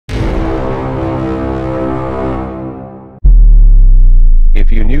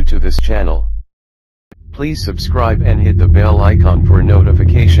this channel. Please subscribe and hit the bell icon for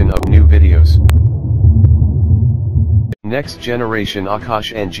notification of new videos. Next generation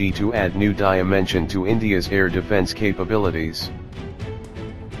Akash NG to add new dimension to India's air defense capabilities.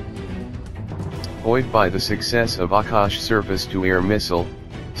 Buoyed by the success of Akash Surface to air missile,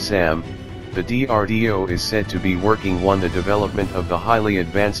 SAM, the DRDO is said to be working on the development of the highly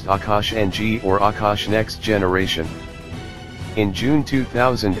advanced Akash NG or Akash-Next Generation. In June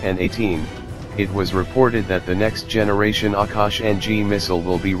 2018, it was reported that the next generation Akash NG missile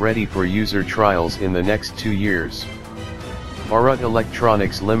will be ready for user trials in the next 2 years. Bharat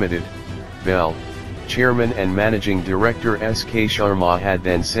Electronics Limited, BEL, Chairman and Managing Director S.K. Sharma had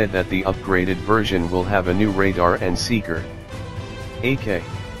then said that the upgraded version will have a new radar and seeker.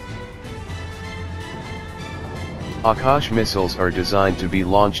 Akash missiles are designed to be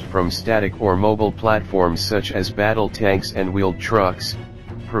launched from static or mobile platforms such as battle tanks and wheeled trucks,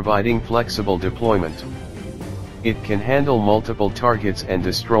 providing flexible deployment. It can handle multiple targets and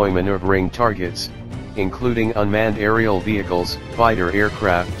destroy maneuvering targets, including unmanned aerial vehicles, fighter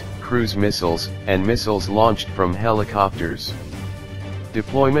aircraft, cruise missiles, and missiles launched from helicopters.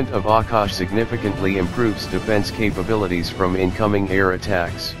 Deployment of Akash significantly improves defense capabilities from incoming air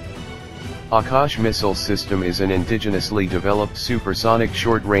attacks. Akash missile system is an indigenously developed supersonic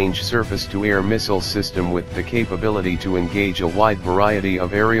short-range surface-to-air missile system with the capability to engage a wide variety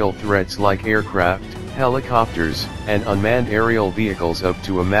of aerial threats like aircraft, helicopters, and unmanned aerial vehicles up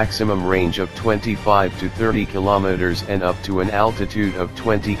to a maximum range of 25 to 30 kilometers and up to an altitude of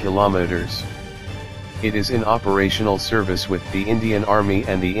 20 kilometers. It is in operational service with the Indian Army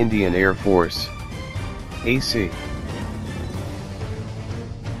and the Indian Air Force. AC.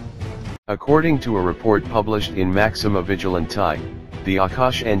 According to a report published in Maxima Vigilante, the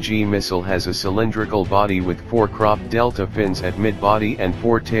Akash NG missile has a cylindrical body with 4 cropped delta fins at mid-body and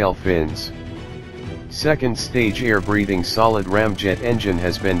 4 tail fins. Second stage air-breathing solid ramjet engine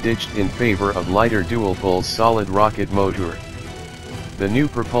has been ditched in favor of lighter dual-pulse solid rocket motor. The new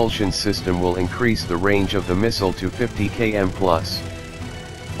propulsion system will increase the range of the missile to 50 km+.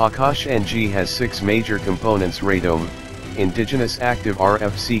 Akash NG has 6 major components: radome, indigenous active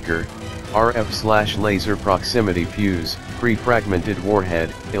RF seeker, RF/laser proximity fuse, pre-fragmented warhead,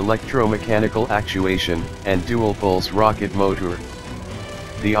 electromechanical actuation, and dual-pulse rocket motor.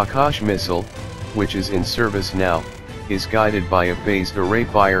 The Akash missile, which is in service now, is guided by a phased array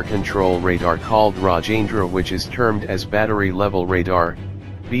fire control radar called Rajendra, which is termed as battery level radar,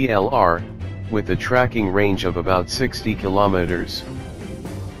 BLR, with a tracking range of about 60 kilometers.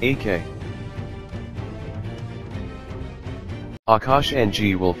 Akash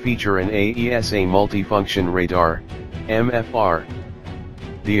NG will feature an AESA multifunction radar, MFR.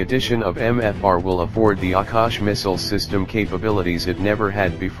 The addition of MFR will afford the Akash missile system capabilities it never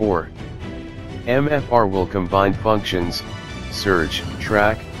had before. MFR will combine functions, search,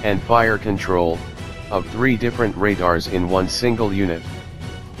 track, and fire control, of 3 different radars in one single unit.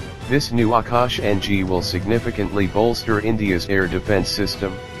 This new Akash NG will significantly bolster India's air defense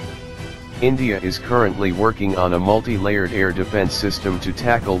system. India is currently working on a multi-layered air defense system to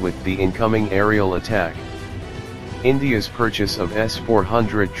tackle with the incoming aerial attack. India's purchase of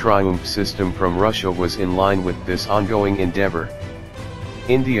S-400 Triumph system from Russia was in line with this ongoing endeavor.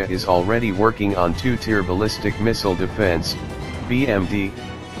 India is already working on 2-tier ballistic missile defense, BMD,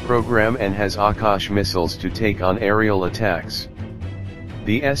 program and has Akash missiles to take on aerial attacks.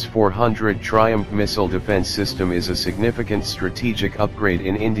 The S-400 Triumph missile defense system is a significant strategic upgrade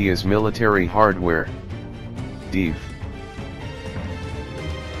in India's military hardware. DEF.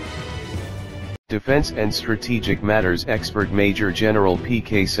 Defense and Strategic Matters expert Major General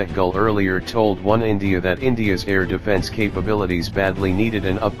P.K. Sehgal earlier told One India that India's air defense capabilities badly needed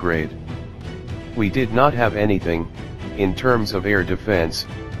an upgrade. We did not have anything, in terms of air defense,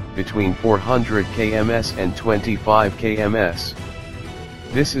 between 400 kms and 25 kms.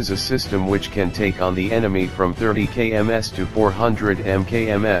 This is a system which can take on the enemy from 30 kms to 400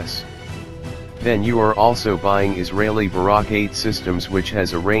 kms. Then you are also buying Israeli Barak 8 systems, which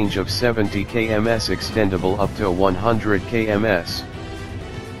has a range of 70 kms extendable up to 100 kms.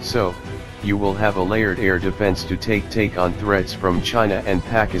 So, you will have a layered air defense to take on threats from China and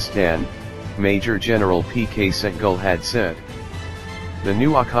Pakistan, Major General P.K. Sehgal had said. The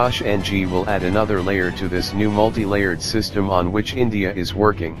new Akash NG will add another layer to this new multi-layered system on which India is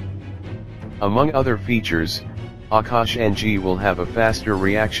working. Among other features, Akash NG will have a faster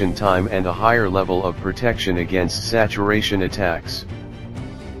reaction time and a higher level of protection against saturation attacks.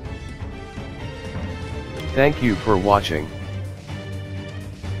 Thank you for watching.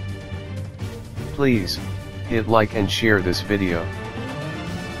 Please, hit like and share this video.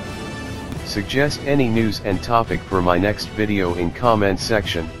 Suggest any news and topic for my next video in comment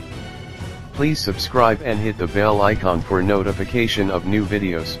section. Please subscribe and hit the bell icon for notification of new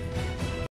videos.